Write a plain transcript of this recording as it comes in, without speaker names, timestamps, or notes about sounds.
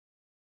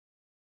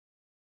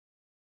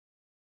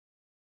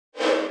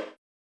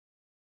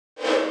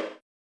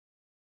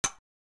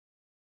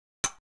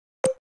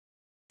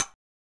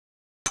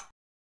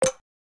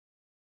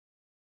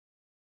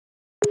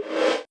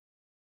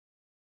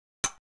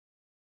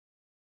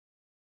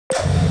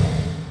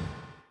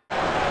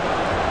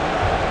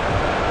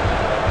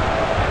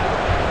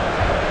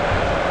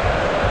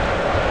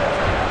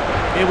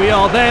we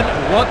are then.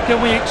 What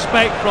can we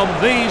expect from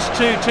these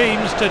two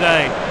teams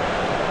today?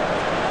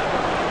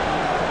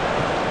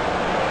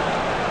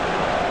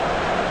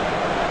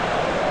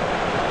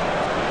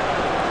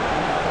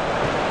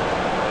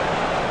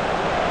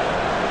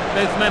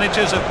 Both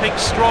managers have picked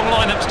strong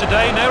lineups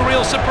today, no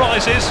real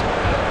surprises.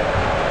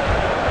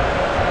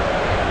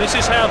 This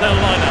is how they'll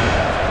line up.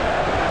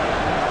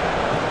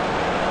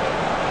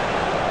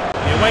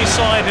 The away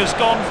side has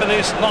gone for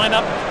this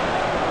lineup.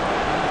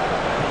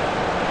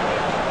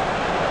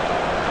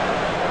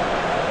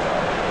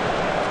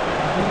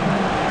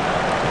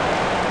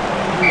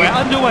 We're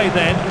underway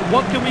then.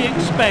 What can we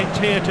expect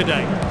here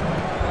today?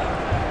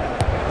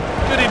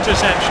 Good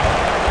interception.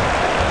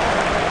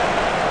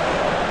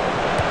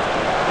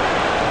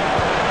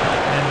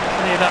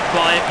 Cleared up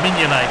by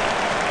Mignolet.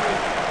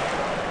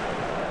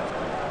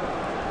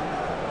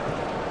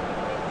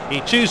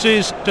 He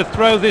chooses to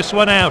throw this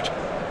one out.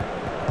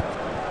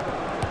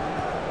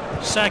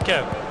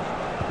 Sacco.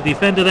 The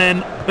defender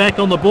then back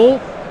on the ball.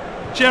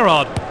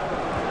 Gerrard.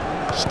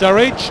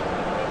 Sturridge.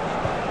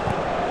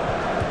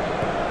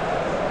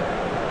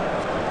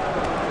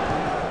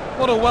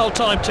 What a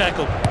well-timed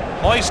tackle.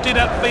 Hoisted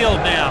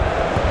upfield now.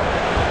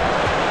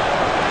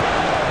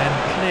 And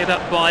cleared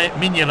up by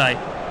Mignolet.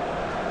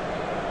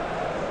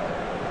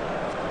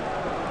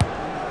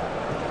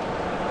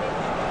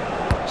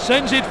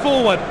 Sends it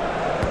forward.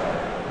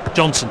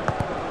 Johnson.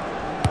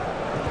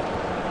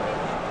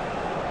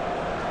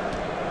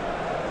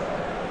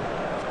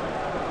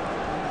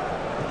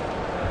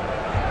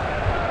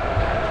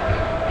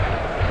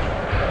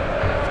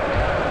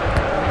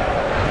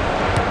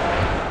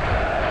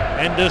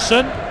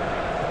 Henderson.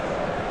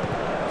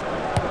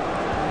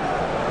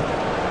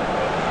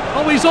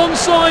 Oh, he's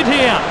onside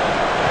here.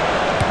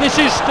 This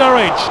is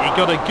Sturridge. He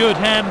got a good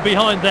hand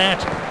behind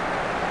that.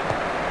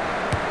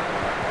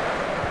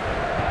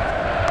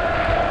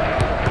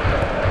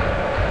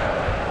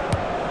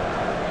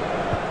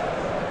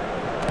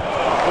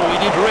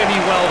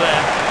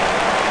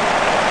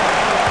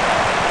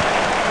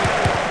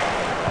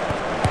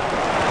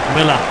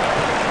 Miller.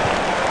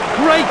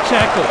 Great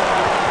tackle.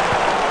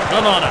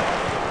 Lallana.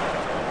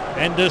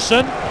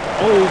 Henderson.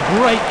 Oh,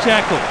 great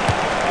tackle.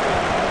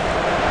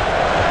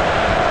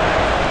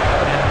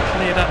 And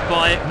cleared up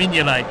by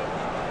Mignolet.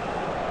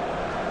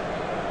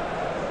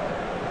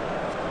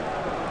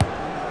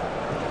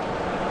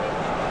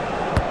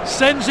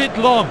 Sends it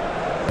long.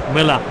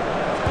 Miller.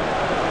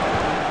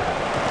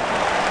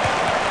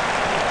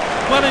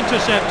 Well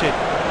intercepted.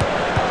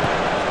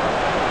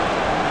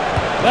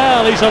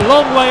 Well, he's a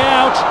long way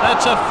out.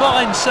 That's a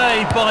fine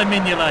save by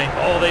Mignolet.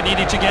 Oh, they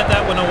needed to get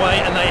that one away,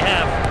 and they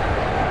have.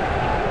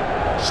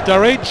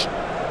 Sturridge.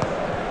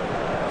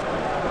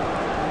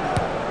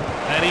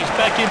 And he's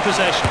back in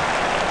possession.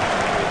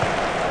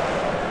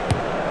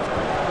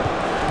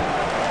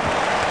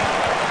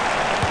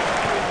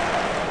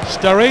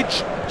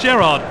 Sturridge.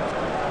 Gerrard.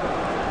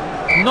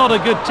 Not a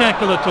good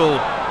tackle at all.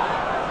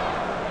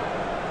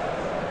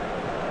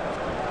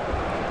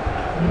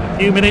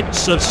 Few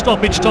minutes of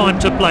stoppage time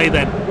to play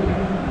then.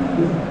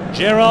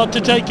 Gerrard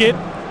to take it.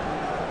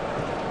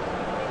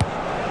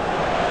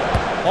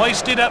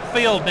 Hoisted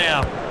upfield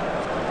now.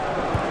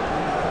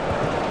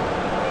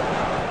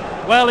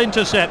 Well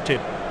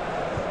intercepted.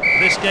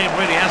 This game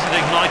really hasn't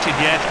ignited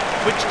yet.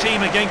 Which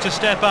team are going to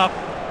step up?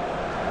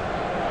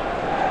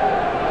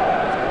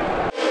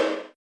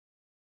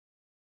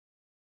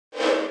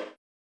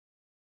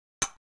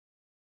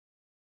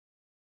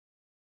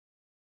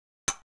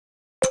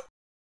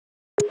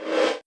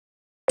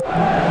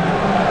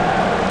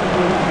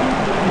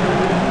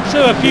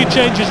 So a few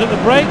changes at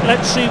the break.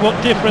 Let's see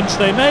what difference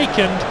they make,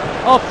 and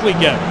off we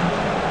go.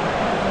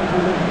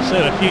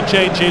 So a few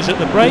changes at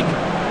the break.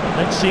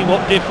 Let's see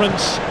what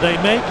difference they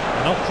make,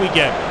 and off we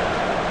go.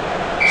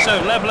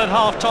 So level at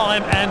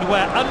half-time, and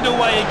we're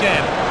underway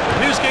again.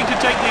 Who's going to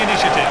take the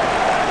initiative?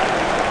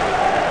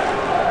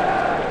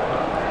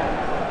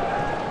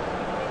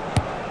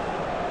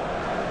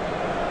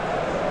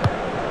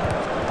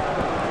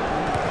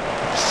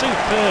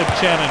 Superb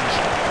challenge.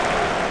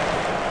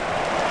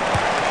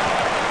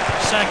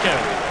 Sacco.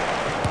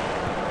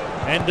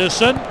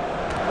 Henderson.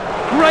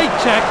 Great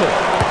tackle.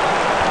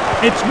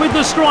 It's with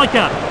the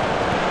striker.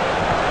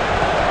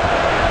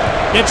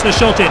 Gets the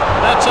shot in.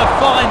 That's a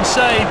fine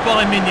save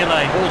by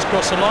Mignolet. Ball's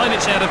crossed the line,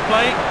 it's out of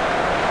play.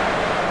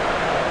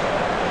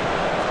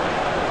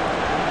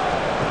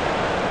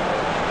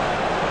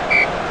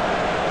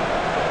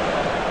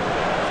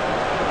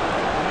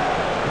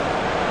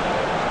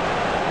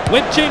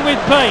 Whipping with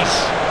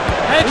pace.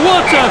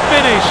 What a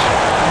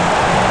finish!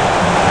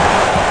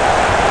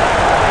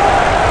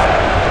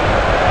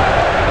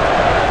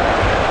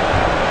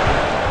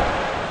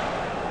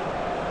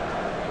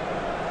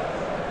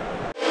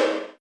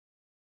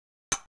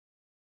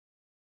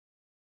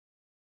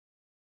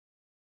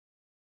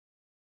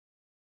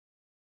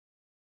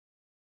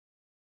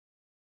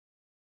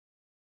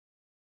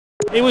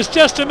 It was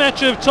just a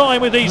matter of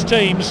time with these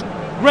teams.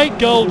 Great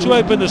goal to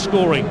open the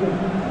scoring.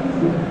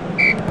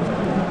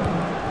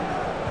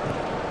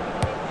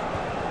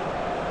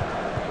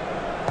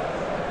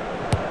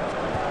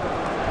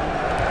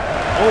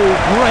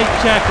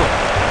 tackle.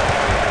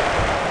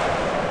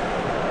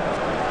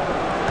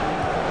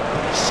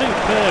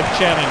 Superb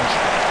challenge.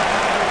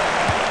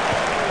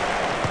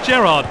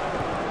 Gerrard.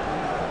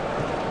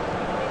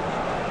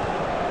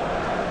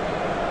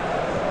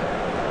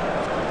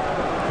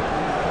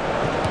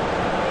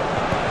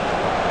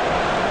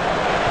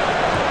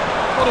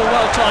 What a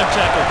well-timed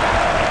tackle.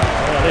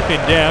 Well, if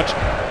in doubt.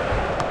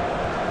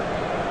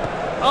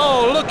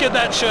 Oh, look at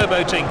that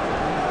showboating.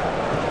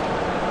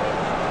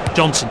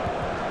 Johnson.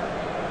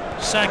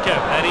 Saka,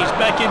 and he's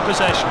back in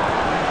possession.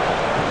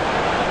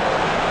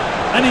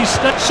 And he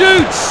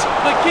shoots!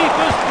 The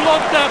keeper's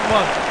blocked that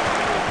one.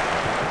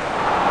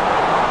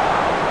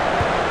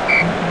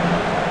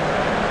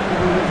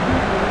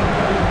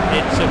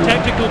 It's a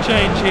tactical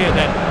change here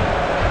then.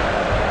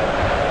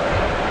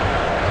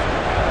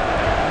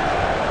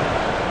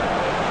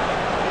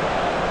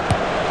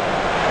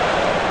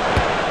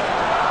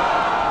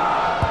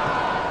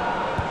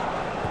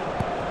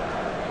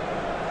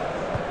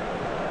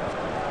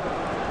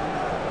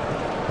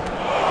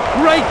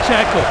 Great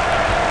tackle.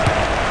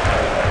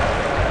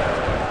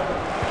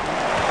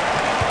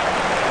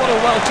 What a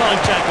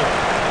well-timed tackle.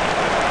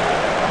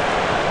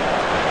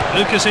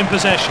 Lucas in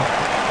possession.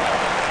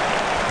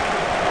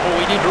 Oh,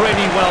 he did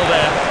really well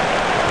there.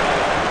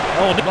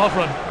 Oh,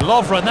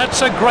 Lovren,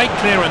 that's a great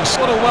clearance.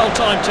 What a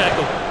well-timed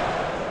tackle.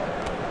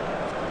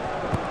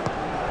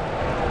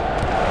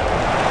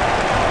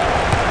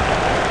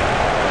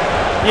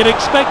 You'd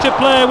expect a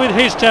player with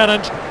his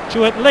talent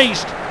to at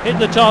least hit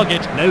the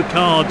target. No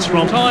cards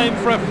from. Time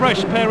for a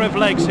fresh pair of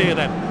legs here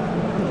then.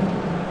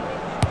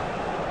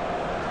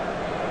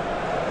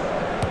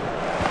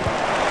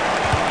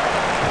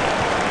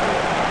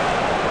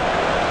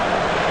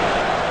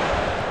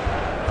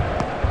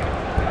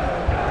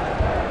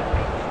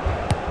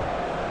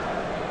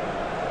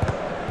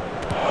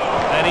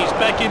 And he's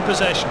back in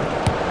possession.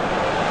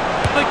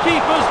 The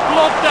keeper's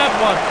blocked that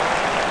one.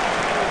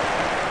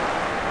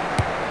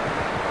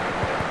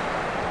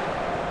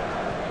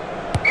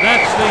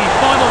 That's the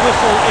final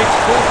whistle, it's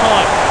full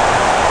time.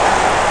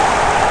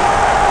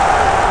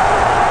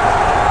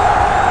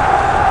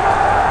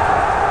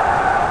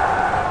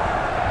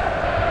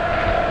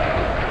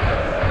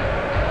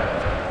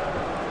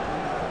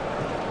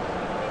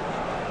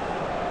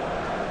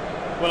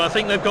 Well, I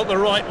think they've got the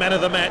right man of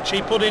the match.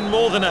 He put in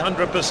more than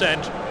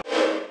 100%.